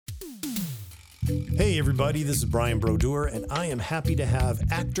Hey everybody, this is Brian Brodeur, and I am happy to have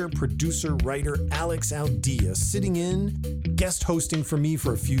actor, producer, writer Alex Aldea sitting in, guest hosting for me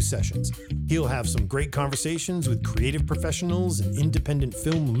for a few sessions. He'll have some great conversations with creative professionals and independent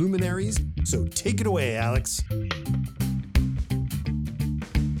film luminaries, so take it away, Alex.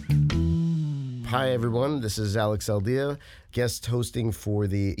 Hi everyone, this is Alex Aldea, guest hosting for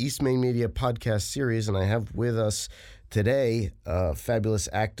the East Main Media podcast series, and I have with us today a fabulous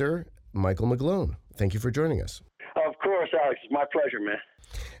actor, Michael McGlone. Thank you for joining us. Of course, Alex. It's my pleasure, man.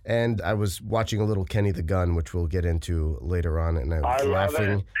 And I was watching a little Kenny the Gun, which we'll get into later on, and I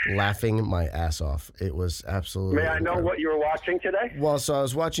was laughing my ass off. It was absolutely May I know what you were watching today? Well, so I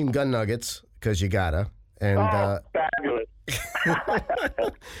was watching Gun Nuggets, because you gotta. And, fabulous.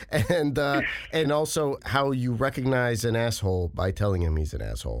 and also how you recognize an asshole by telling him he's an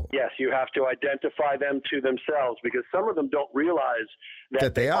asshole. Yes, you have to identify them to themselves because some of them don't realize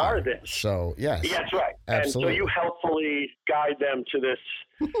that they are this. So, yes. That's right. Absolutely. And so you helpfully guide them to this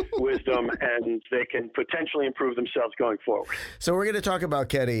wisdom and they can potentially improve themselves going forward. So we're going to talk about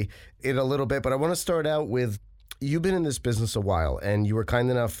Kenny in a little bit, but I want to start out with you've been in this business a while, and you were kind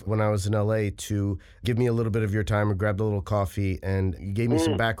enough when I was in L.A. to give me a little bit of your time. I grabbed a little coffee, and you gave me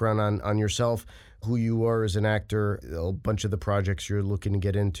some background on yourself, who you are as an actor, a bunch of the projects you're looking to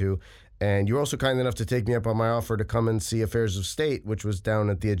get into. And you were also kind enough to take me up on my offer to come and see Affairs of State, which was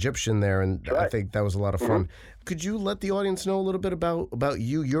down at the Egyptian there, and right. I think that was a lot of fun. Could you let the audience know a little bit about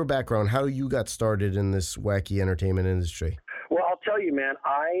you, your background, how you got started in this wacky entertainment industry? Well, I'll tell you, man,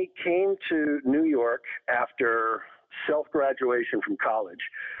 I came to New York after self-graduation from college.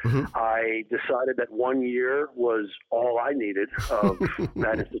 I decided that 1 year was all I needed of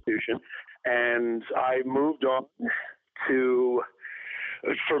that institution. And I moved on to,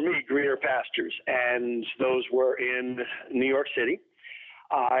 for me, greener pastures. And those were in New York City.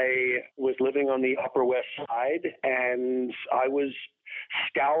 I was living on the Upper West Side, and I was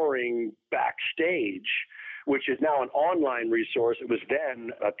scouring Backstage, which is now an online resource. It was then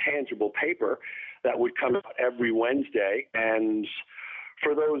a tangible paper that would come out every Wednesday. And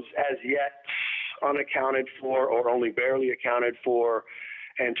for those as yet unaccounted for or only barely accounted for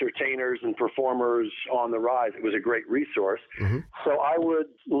entertainers and performers on the rise, it was a great resource. So I would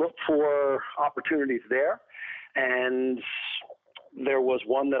look for opportunities there. And there was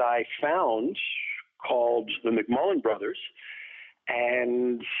one that I found called The McMullen Brothers.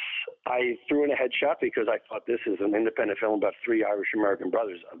 And I threw in a headshot because I thought this is an independent film about three Irish-American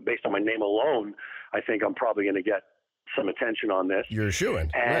brothers. Based on my name alone, I think I'm probably going to get some attention on this. You're a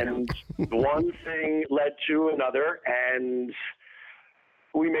shoo-in. And one thing led to another, and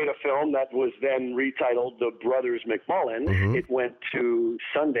we made a film that was then retitled The Brothers McMullen. It went to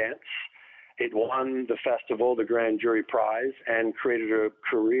Sundance. It won the festival, the Grand Jury Prize, and created a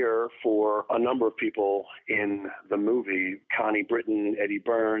career for a number of people in the movie. Connie Britton, Eddie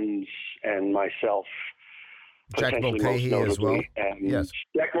Burns, and myself. Jack Mulcahy as well. And yes.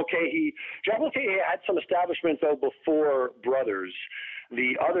 Jack Mulcahy had some establishment, though, before Brothers.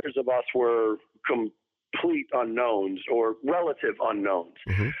 The others of us were complete unknowns or relative unknowns.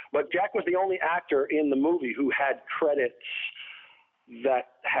 But Jack was the only actor in the movie who had credits that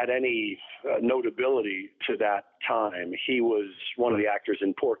had any notability to that time. He was one of the actors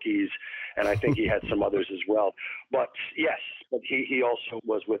in Porky's, and I think he had some others as well. But yes, he also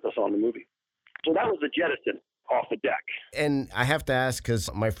was with us on the movie. So that was the jettison off the deck. And I have to ask, because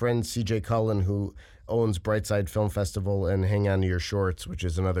my friend CJ Cullen, who owns Brightside Film Festival and Hang On to Your Shorts, which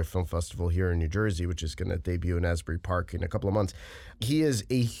is another film festival here in New Jersey, which is going to debut in Asbury Park in a couple of months. He is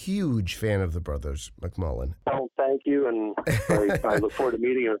a huge fan of the Brothers McMullen. Oh, thank you, and I look forward to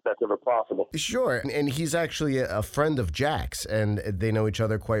meeting you if that's ever possible. Sure, and he's actually a friend of Jack's, and they know each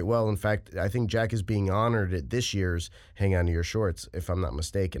other quite well. In fact, I think Jack is being honored at this year's Hang On to Your Shorts, if I'm not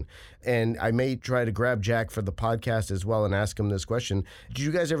mistaken. And I may try to grab Jack for the podcast as well and ask him this question. Did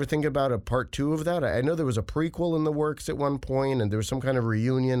you guys ever think about a part 2 of that? I know there was a prequel in the works at one point, and there was some kind of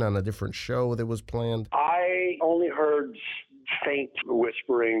reunion on a different show that was planned. I only heard faint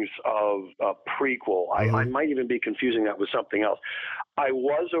whisperings of a prequel. I might even be confusing that with something else. I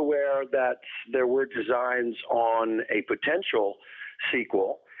was aware that there were designs on a potential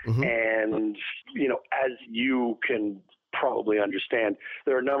sequel. And, you know, as you can probably understand,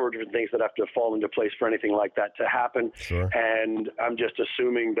 there are a number of different things that have to fall into place for anything like that to happen. Sure. And I'm just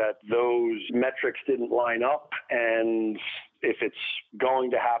assuming that those metrics didn't line up, and if it's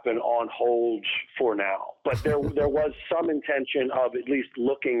going to happen on hold for now. But there was some intention of at least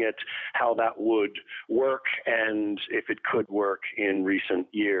looking at how that would work and if it could work in recent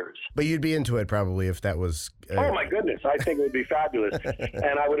years. But you'd be into it probably if that was... Oh, my goodness. I think it would be fabulous.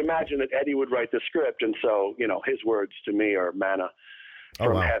 And I would imagine that Eddie would write the script. And so, his words to me are manna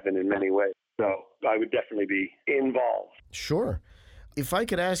from heaven in many ways. So I would definitely be involved. Sure. If I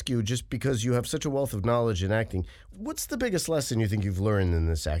could ask you, just because you have such a wealth of knowledge in acting, what's the biggest lesson you think you've learned in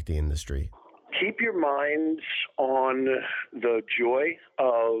this acting industry? Keep your minds on the joy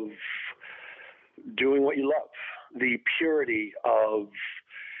of doing what you love, the purity of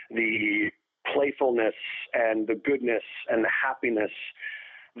the playfulness and the goodness and the happiness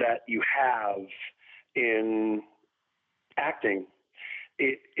that you have in acting.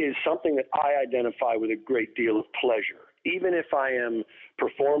 It is something that I identify with a great deal of pleasure. Even if I am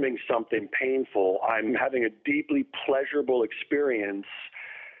performing something painful, I'm having a deeply pleasurable experience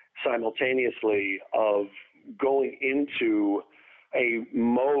simultaneously of going into a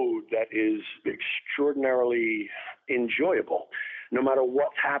mode that is extraordinarily enjoyable. No matter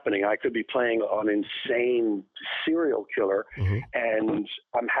what's happening, I could be playing an insane serial killer, and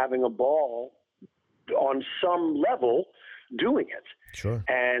I'm having a ball on some level doing it. Sure.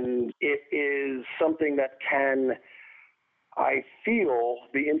 And it is something that can, I feel,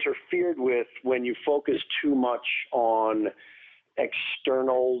 be interfered with when you focus too much on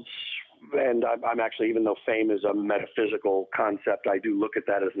externals. And I'm actually, even though fame is a metaphysical concept, I do look at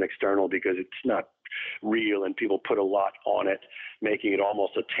that as an external because it's not real and people put a lot on it, making it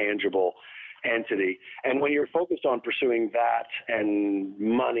almost a tangible entity. And when you're focused on pursuing that and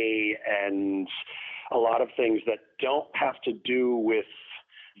money and a lot of things that don't have to do with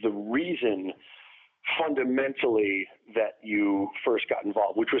the reason fundamentally that you first got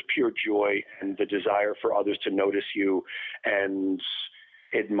involved, which was pure joy and the desire for others to notice you and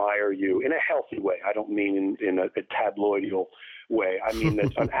admire you in a healthy way. I don't mean in a tabloidal way. I mean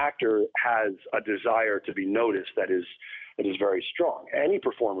that an actor has a desire to be noticed that is very strong. Any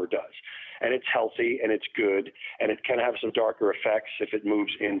performer does. And it's healthy and it's good, and it can have some darker effects if it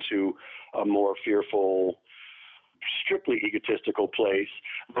moves into a more fearful, strictly egotistical place.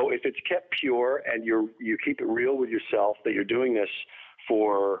 Though if it's kept pure and you keep it real with yourself, that you're doing this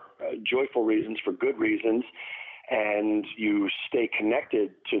for joyful reasons, for good reasons, and you stay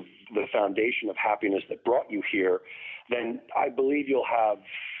connected to the foundation of happiness that brought you here, then I believe you'll have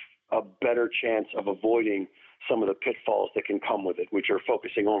a better chance of avoiding some of the pitfalls that can come with it, which are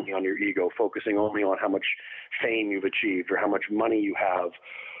focusing only on your ego, focusing only on how much fame you've achieved or how much money you have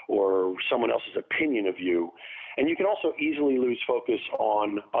or someone else's opinion of you. And you can also easily lose focus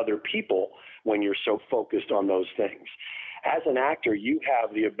on other people when you're so focused on those things. As an actor, you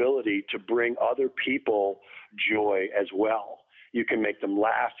have the ability to bring other people joy as well. You can make them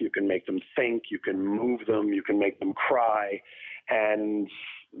laugh, you can make them think, you can move them, you can make them cry. And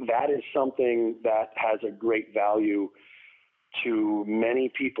that is something that has a great value to many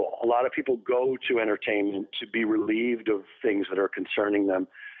people. A lot of people go to entertainment to be relieved of things that are concerning them.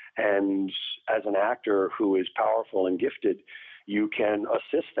 And as an actor who is powerful and gifted, you can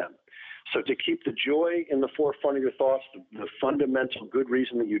assist them. So to keep the joy in the forefront of your thoughts, the fundamental good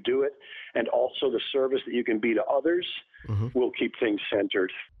reason that you do it, and also the service that you can be to others, will keep things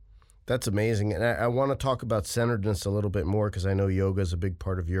centered. That's amazing. And I want to talk about centeredness a little bit more because I know yoga is a big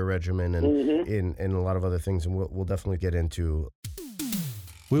part of your regimen and in a lot of other things, and we'll definitely get into.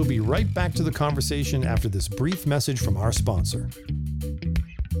 We'll be right back to the conversation after this brief message from our sponsor.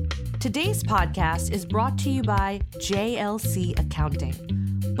 Today's podcast is brought to you by JLC Accounting.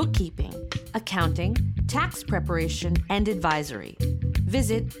 Bookkeeping, accounting, tax preparation, and advisory.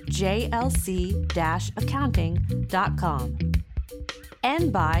 Visit jlc-accounting.com.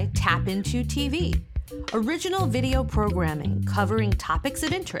 And by Tap Into TV, original video programming covering topics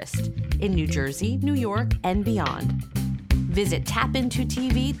of interest in New Jersey, New York, and beyond. Visit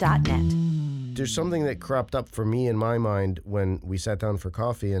tapintotv.net. There's something that cropped up for me in my mind when we sat down for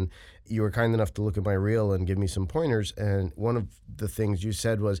coffee, and you were kind enough to look at my reel and give me some pointers. And one of the things you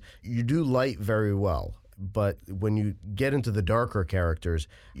said was, you do light very well, but when you get into the darker characters,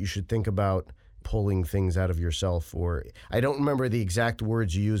 you should think about pulling things out of yourself, or I don't remember the exact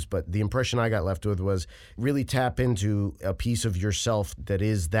words you used, but the impression I got left with was really tap into a piece of yourself that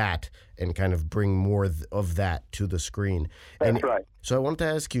is that and kind of bring more of that to the screen. That's right. So I wanted to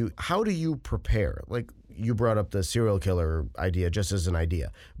ask you, how do you prepare? Like, you brought up the serial killer idea just as an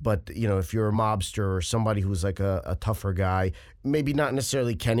idea. But, if you're a mobster or somebody who's like a tougher guy, maybe not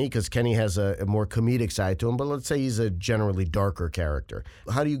necessarily Kenny, because Kenny has a more comedic side to him, but let's say he's a generally darker character.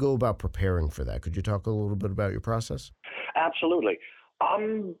 How do you go about preparing for that? Could you talk a little bit about your process? Absolutely.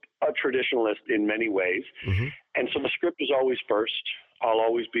 I'm a traditionalist in many ways. Mm-hmm. And so the script is always first. I'll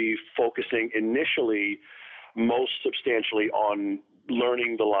always be focusing initially most substantially on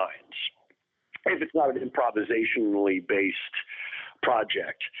learning the lines. If it's not an improvisationally based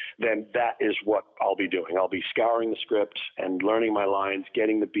project, then that is what I'll be doing. I'll be scouring the script and learning my lines,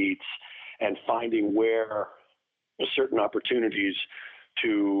 getting the beats, and finding where certain opportunities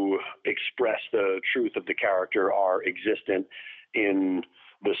to express the truth of the character are existent in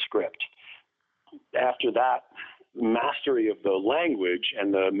the script. After that, mastery of the language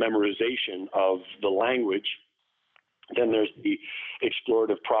and the memorization of the language, then there's the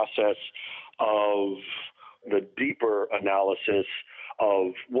explorative process of the deeper analysis of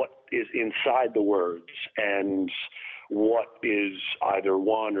what is inside the words and what is either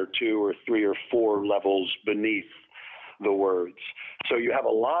one or two or three or four levels beneath the words. So you have a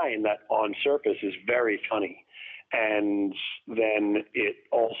line that on surface is very funny, and then it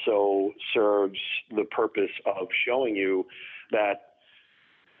also serves the purpose of showing you that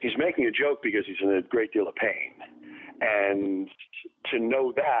he's making a joke because he's in a great deal of pain. And to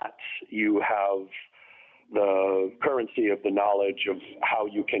know that, you have the currency of the knowledge of how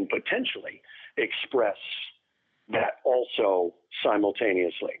you can potentially express that also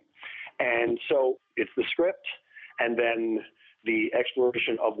simultaneously. And so it's the script, and then the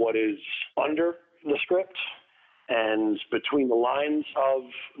exploration of what is under the script and between the lines of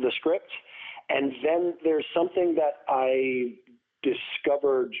the script. And then there's something that I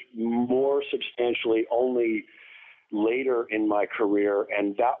discovered more substantially only later in my career,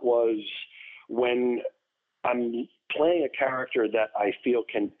 and that was when I'm playing a character that I feel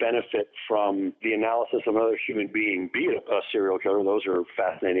can benefit from the analysis of another human being, be it a serial killer, those are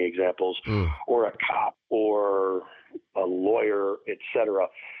fascinating examples, or a cop or a lawyer, etc.,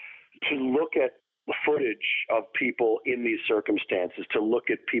 to look at footage of people in these circumstances, to look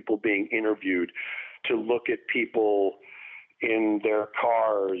at people being interviewed, to look at people in their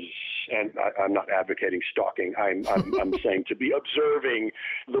cars, and I'm not advocating stalking. I'm saying to be observing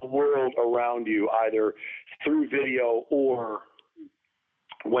the world around you, either through video or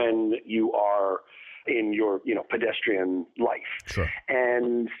when you are in your pedestrian life. Sure.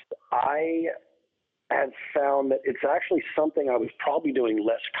 And I have found that it's actually something I was probably doing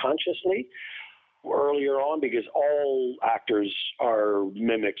less consciously earlier on, because all actors are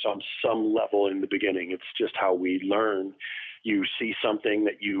mimics on some level in the beginning. It's just how we learn. You see something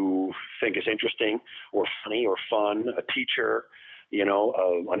that you think is interesting or funny or fun, a teacher,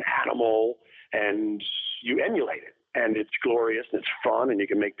 an animal, and you emulate it. And it's glorious and it's fun and you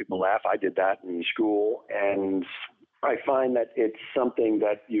can make people laugh. I did that in school. And I find that it's something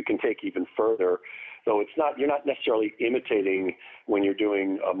that you can take even further, though you're not necessarily imitating when you're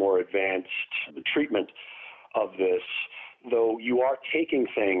doing a more advanced treatment of this, though you are taking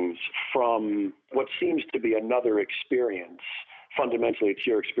things from what seems to be another experience. Fundamentally, it's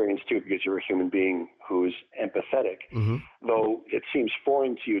your experience too, because you're a human being who's empathetic, though it seems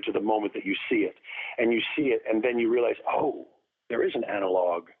foreign to you to the moment that you see it. And you see it, and then you realize, oh, there is an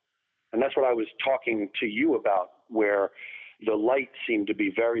analog. And that's what I was talking to you about, where the light seemed to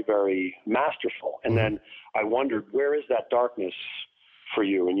be very, very masterful. And then I wondered, where is that darkness for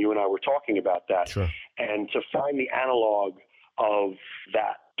you? And you and I were talking about that. Sure. And to find the analog of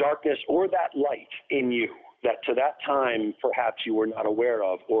that darkness or that light in you that to that time perhaps you were not aware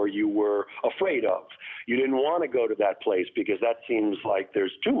of or you were afraid of. You didn't want to go to that place because that seems like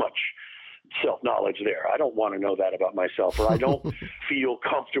there's too much self-knowledge there. I don't want to know that about myself, or I don't feel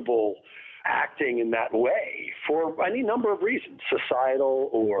comfortable acting in that way for any number of reasons, societal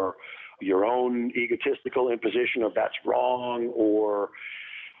or your own egotistical imposition of that's wrong, or,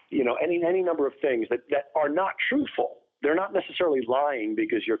 you know, any number of things that are not truthful. They're not necessarily lying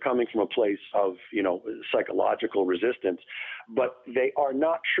because you're coming from a place of, you know, psychological resistance, but they are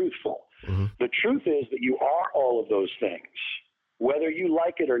not truthful. Mm-hmm. The truth is that you are all of those things. Whether you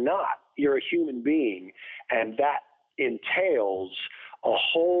like it or not, you're a human being, and that entails a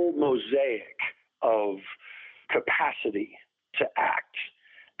whole mosaic of capacity to act.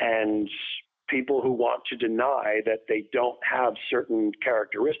 And people who want to deny that they don't have certain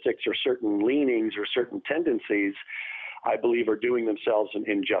characteristics or certain leanings or certain tendencies, I believe, are doing themselves an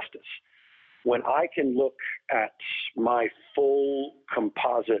injustice. When I can look at my full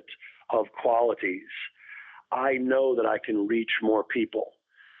composite of qualities, I know that I can reach more people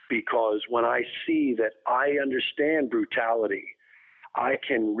because when I see that I understand brutality, I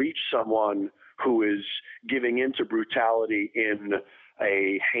can reach someone who is giving into brutality in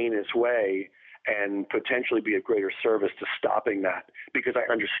a heinous way and potentially be of greater service to stopping that because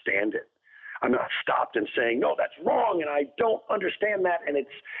I understand it. I'm not stopped and saying, no, that's wrong, and I don't understand that,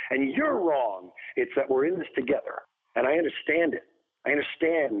 and you're wrong. It's that we're in this together, and I understand it. I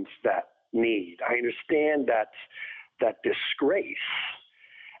understand that need. I understand that disgrace,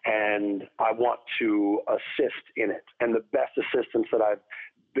 and I want to assist in it. And the best assistance that I've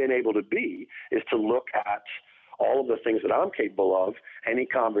been able to be is to look at all of the things that I'm capable of, any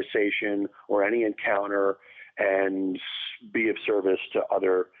conversation or any encounter, and be of service to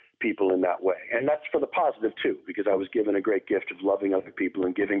other people in that way. And that's for the positive too, because I was given a great gift of loving other people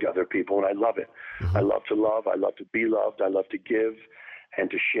and giving to other people, and I love it. Mm-hmm. I love to love. I love to be loved. I love to give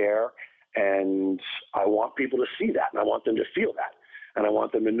and to share. And I want people to see that, and I want them to feel that, and I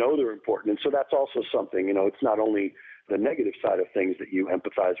want them to know they're important. And so that's also something, it's not only the negative side of things that you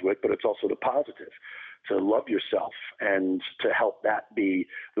empathize with, but it's also the positive, to love yourself and to help that be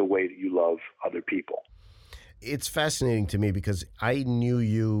the way that you love other people. It's fascinating to me because I knew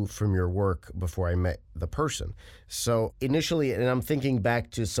you from your work before I met the person. So initially, and I'm thinking back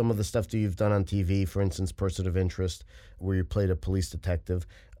to some of the stuff that you've done on TV, for instance, Person of Interest, where you played a police detective,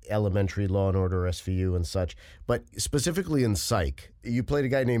 Elementary, Law and Order, SVU, and such. But specifically in Psych, you played a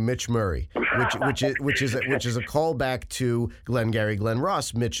guy named Mitch Murray, which is a callback to Glenn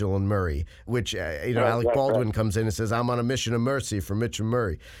Ross, Mitchell and Murray. Which Alec Baldwin comes in and says, "I'm on a mission of mercy for Mitch and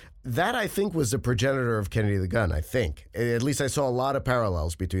Murray." That, I think, was the progenitor of Kennedy the Gun, I think. At least I saw a lot of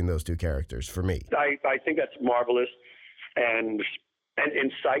parallels between those two characters for me. I think that's marvelous and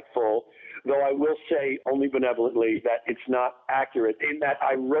insightful, though I will say only benevolently that it's not accurate in that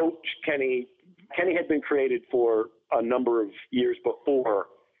I wrote Kenny. Kenny had been created for a number of years before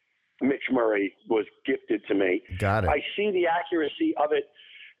Mitch Murray was gifted to me. Got it. I see the accuracy of it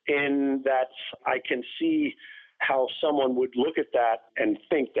in that I can see how someone would look at that and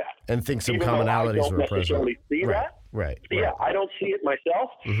think that. And think some even commonalities were present. I don't necessarily see that. Right. Yeah, I don't see it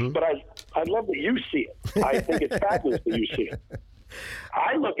myself, but I love that you see it. I think it's fabulous that you see it.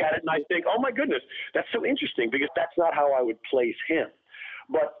 I look at it and I think, oh my goodness, that's so interesting, because that's not how I would place him.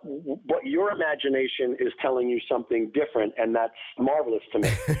 But your imagination is telling you something different, and that's marvelous to me.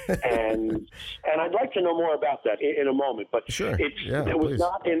 and I'd like to know more about that in a moment. But sure. It was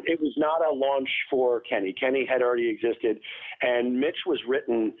not a launch for Kenny. Kenny had already existed, and Mitch was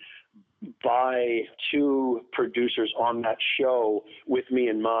written by two producers on that show with me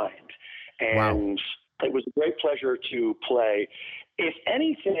in mind. And it was a great pleasure to play. If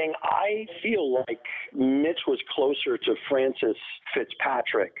anything, I feel like Mitch was closer to Francis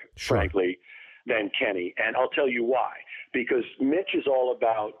Fitzpatrick, frankly, than Kenny. And I'll tell you why. Because Mitch is all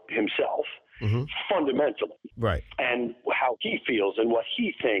about himself, fundamentally. Right. And how he feels and what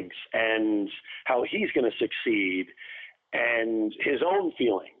he thinks and how he's going to succeed and his own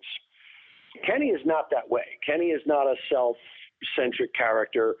feelings. Kenny is not that way. Kenny is not a self-centric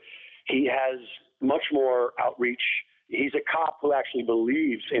character. He has much more outreach. He's a cop who actually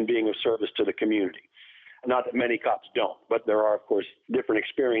believes in being of service to the community. Not that many cops don't, but there are, of course, different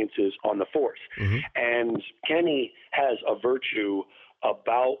experiences on the force. And Kenny has a virtue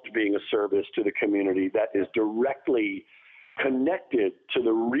about being of service to the community that is directly connected to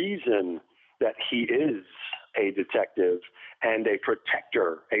the reason that he is a detective and a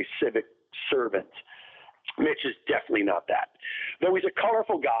protector, a civic servant. Mitch is definitely not that. Though he's a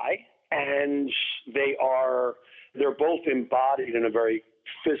colorful guy, and they're both embodied in a very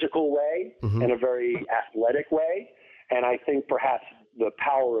physical way, in a very athletic way. And I think perhaps the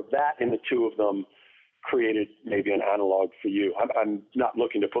power of that in the two of them created maybe an analog for you. I'm not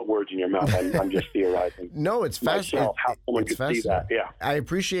looking to put words in your mouth. I'm just theorizing. No, it's fascinating. How someone could see that. Yeah. I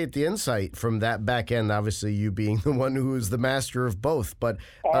appreciate the insight from that back end, obviously you being the one who is the master of both. But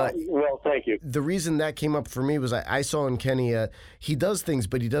well, thank you. The reason that came up for me was I saw in Kenny, he does things,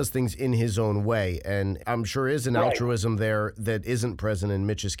 but he does things in his own way. And I'm sure is an altruism there that isn't present in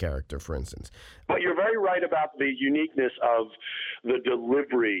Mitch's character, for instance. But you're very right about the uniqueness of the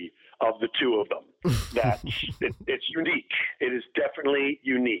delivery of the two of them. That it's unique. It is definitely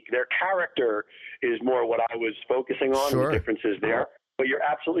unique. Their character is more what I was focusing on. Sure. The differences there. But you're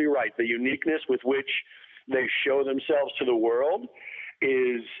absolutely right. The uniqueness with which they show themselves to the world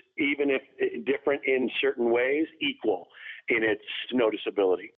is, even if different in certain ways, equal in its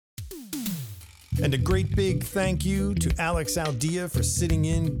noticeability. And a great big thank you to Alex Aldia for sitting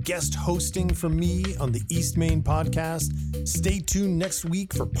in, guest hosting for me on the East Main podcast. Stay tuned next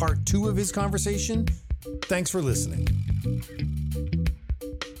week for part 2 of his conversation. Thanks for listening.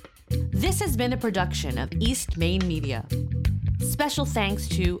 This has been a production of East Main Media. Special thanks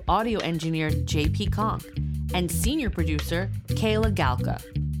to audio engineer JP Kong and senior producer Kayla Galka.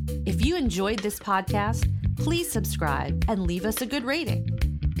 If you enjoyed this podcast, please subscribe and leave us a good rating.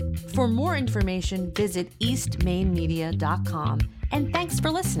 For more information, visit eastmainmedia.com, and thanks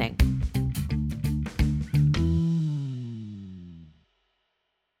for listening.